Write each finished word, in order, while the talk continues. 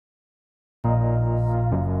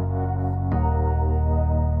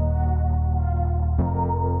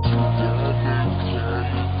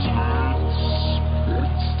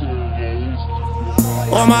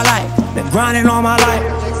All my life, been grinding all my life.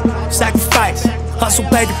 Sacrifice, hustle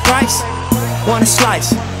paid the price. Want a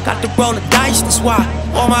slice, got to roll the dice, that's why.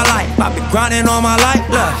 All my life, I've been grinding all my life.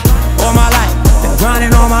 Look, all my life, been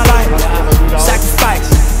grinding all my life. Sacrifice,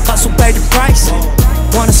 hustle paid the price.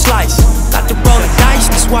 Want a slice, got to roll the dice,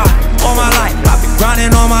 that's why. All my life, I've been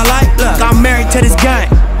grinding all my life. Look, I'm married to this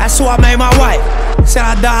game, that's who I made my wife. Said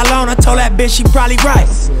I die alone, I told that bitch she probably right.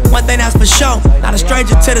 One thing that's for sure, not a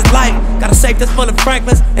stranger to this life. Got a safe that's full of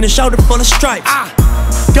Franklins and a shoulder full of stripes.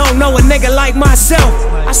 Don't know a nigga like myself.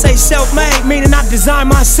 I say self-made, meaning I design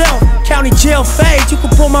myself. County jail fade, you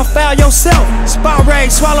can pull my foul yourself. Spot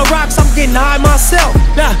raid, swallow rocks, I'm getting high myself.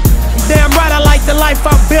 Nah, damn right I like the life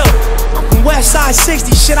I built. I'm from West Side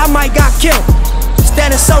 60, shit I might got killed.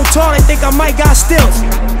 Standing so tall, they think I might got stills.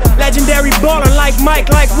 Legendary baller like Mike,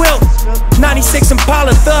 like Wilt. 96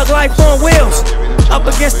 Impala, thug life on wheels. Up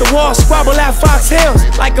against the wall, squabble at Fox Hills.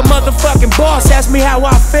 Like a motherfucking boss, ask me how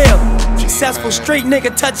I feel. Successful street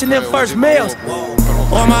nigga touching them first meals.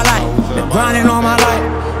 All my life, been grinding all my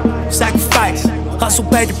life. Sacrifice, hustle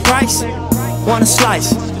paid the price. Want a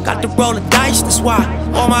slice, got to roll the dice, that's why.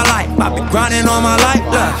 All my life, I've been grinding all my life.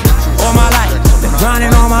 Look, all my life, been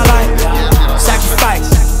grinding all my life. Sacrifice,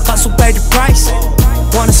 hustle paid the price.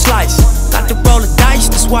 Want a slice, got to roll the dice,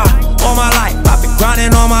 that's why. All my life, I've been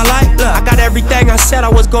grinding all my life. Look, I got everything I said I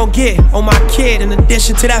was gonna get on my kid. In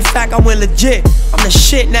addition to that fact, I went legit. I'm the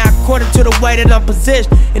shit now according to the way that I'm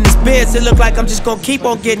positioned. In this biz, it look like I'm just gonna keep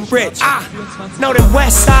on getting rich. Know that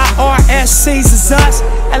West Side RSCs is us.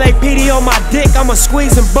 LAPD on my dick, I'ma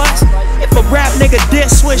squeeze and bust. If a rap nigga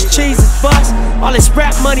diss, Swiss cheese is bust. All this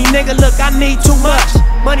rap money, nigga, look, I need too much.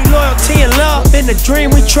 Money, loyalty, and love, in the dream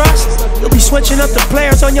we trust. You'll be switching up the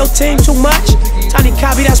players on your team too much. Tiny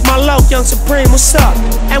copy, that's my low, Young Supreme, what's up?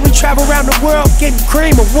 And we travel around the world getting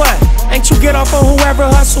cream or what? Ain't you get off on whoever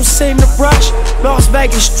hustle seem to rush? Las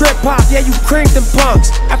Vegas strip pop, yeah, you creamed them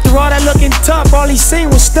punks. After all that looking tough, all he seen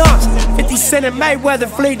was stunts. 50 Cent and Mayweather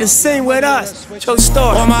flee the scene with us. True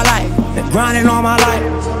story. All my life, been grinding all my life.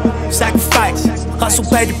 Sacrifice, hustle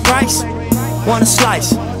paid the price. Want a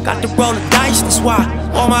slice, got to roll the dice, that's why.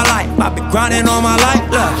 All my life, I've been grinding all my life.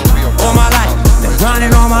 Look, all my life, been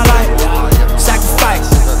grinding all my life. Sacrifice,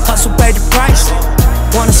 hustle paid the price.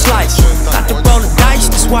 Want a slice, got to roll the dice,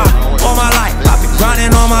 that's why. All my life, I've been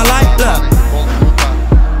grinding all my life. Look.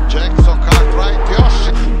 Jackson-Cartwright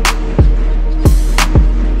još.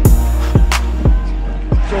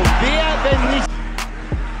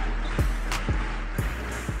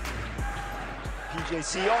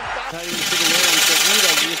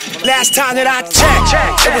 Last time that I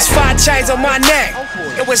checked, it was 5 chains on my neck.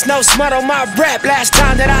 It was no smut on my rap. Last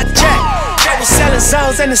time that I checked, I was selling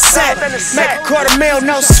zones in the set. Make $250,000,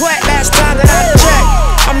 no sweat. Last time that I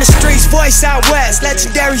checked, I'm the streets voice out west.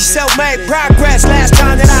 Legendary self-made progress. Last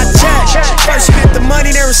time that I checked, first you get the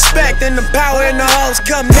money, then respect, then the power and the hoes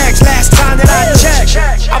come next. Last time that I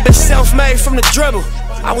checked, I've been self-made from the dribble.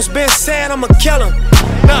 I was been saying I'm a killer.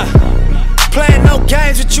 Playing no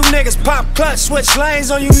games with you niggas. Pop clutch, switch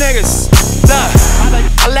lanes on you niggas. Look,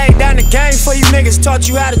 I laid down the game for you niggas. Taught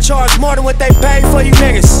you how to charge more than what they paid for you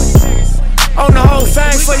niggas. Own the whole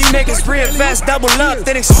thing for you niggas. Reinvest, double up,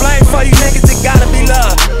 then explain for you niggas. It gotta be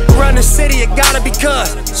love. Run the city, it gotta be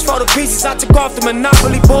cuz. It's for the pieces I took off the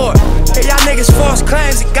Monopoly board. Hey, y'all niggas false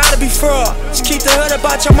claims, it gotta be fraud. Just keep the hood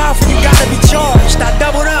about your mouth and you gotta be charged. I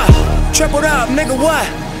doubled up, tripled up, nigga what?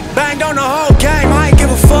 Banged on the whole game, I ain't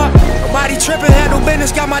give a fuck. Nobody trippin', handle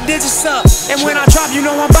business, got my digits up. And when I drop, you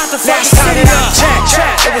know I'm about to fuck the city up.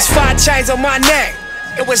 Check, it was 5 chains on my neck.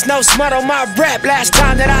 It was no smut on my rap. Last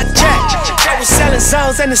time that I checked, I was selling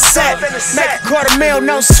zones in the set. Make $250,000,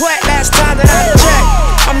 no sweat. Last time that I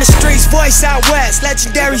checked, I'm the streets voice out west.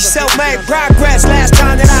 Legendary self-made progress. Last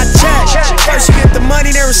time that I checked, first you get the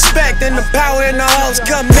money, then respect, then the power and the hoes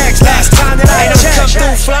come next. Last time that I checked, come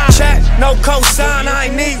through fly. Check, no cosign,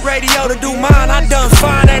 I ain't need radio to do mine. I done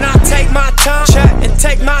fine and I take my time and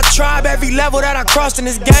take my tribe. Every level that I crossed in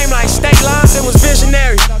this game, like state lines, it was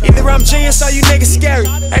visionary. Either I'm genius or you niggas scary.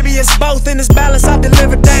 Maybe it's both in this balance I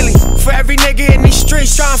deliver daily. For every nigga in these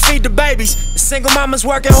streets trying to feed the babies. The single mamas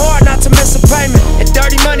working hard not to miss a payment. And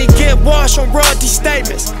dirty money get washed on royalty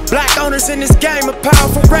statements. Black owners in this game are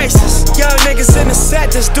powerful racists. Young niggas in the set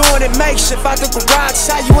just doing it makeshift. Out the garage, it's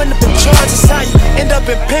how you end up in charges. How you end up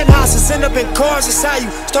in penthouses, end up in cars. It's how you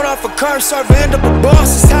start off a curb server, end up a boss.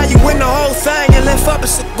 It's how you win the whole thing and lift up a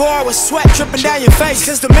cigar with sweat dripping down your face.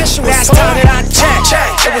 Cause the mission was last time that I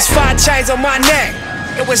checked, it was 5 chains on my neck.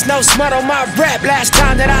 It was no smut on my rap last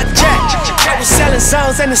time that I checked. I was selling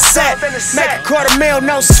zones in the set, make $250,000,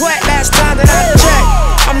 no sweat last time that I checked.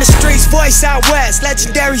 I'm the streets voice out west,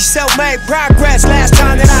 legendary self-made progress last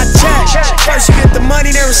time that I checked. First you get the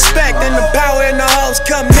money, then respect, then the power and the hoes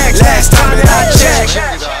come next last time that I checked.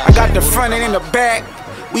 I got the front and in the back,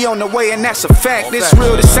 we on the way and that's a fact. This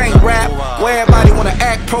real, this ain't rap, where everybody wanna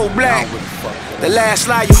act pro-black. The last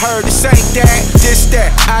lie you heard, this ain't that, this that.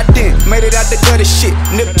 I didn't, made it out the gutter shit.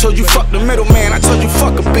 Nip told you fuck the middleman, I told you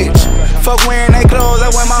fuck a bitch. Fuck wearing they clothes, I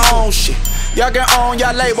wear my own shit. Y'all get on,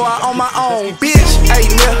 y'all label, I own my own, bitch. Hey,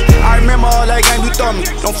 nigga, I remember all that game you thought me.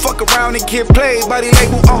 Don't fuck around and get played by the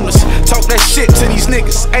label owners. Talk that shit to these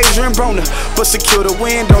niggas, Adrian Broner. But secure the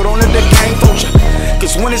window, don't let the game fool ya.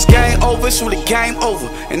 Cause when it's game over, it's really game over.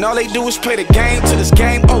 And all they do is play the game till it's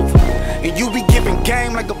game over. And you be giving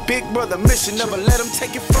game like a big brother mission, never let them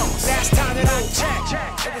take it from us. Last time that I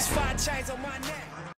checked, it was 5 chains on my neck.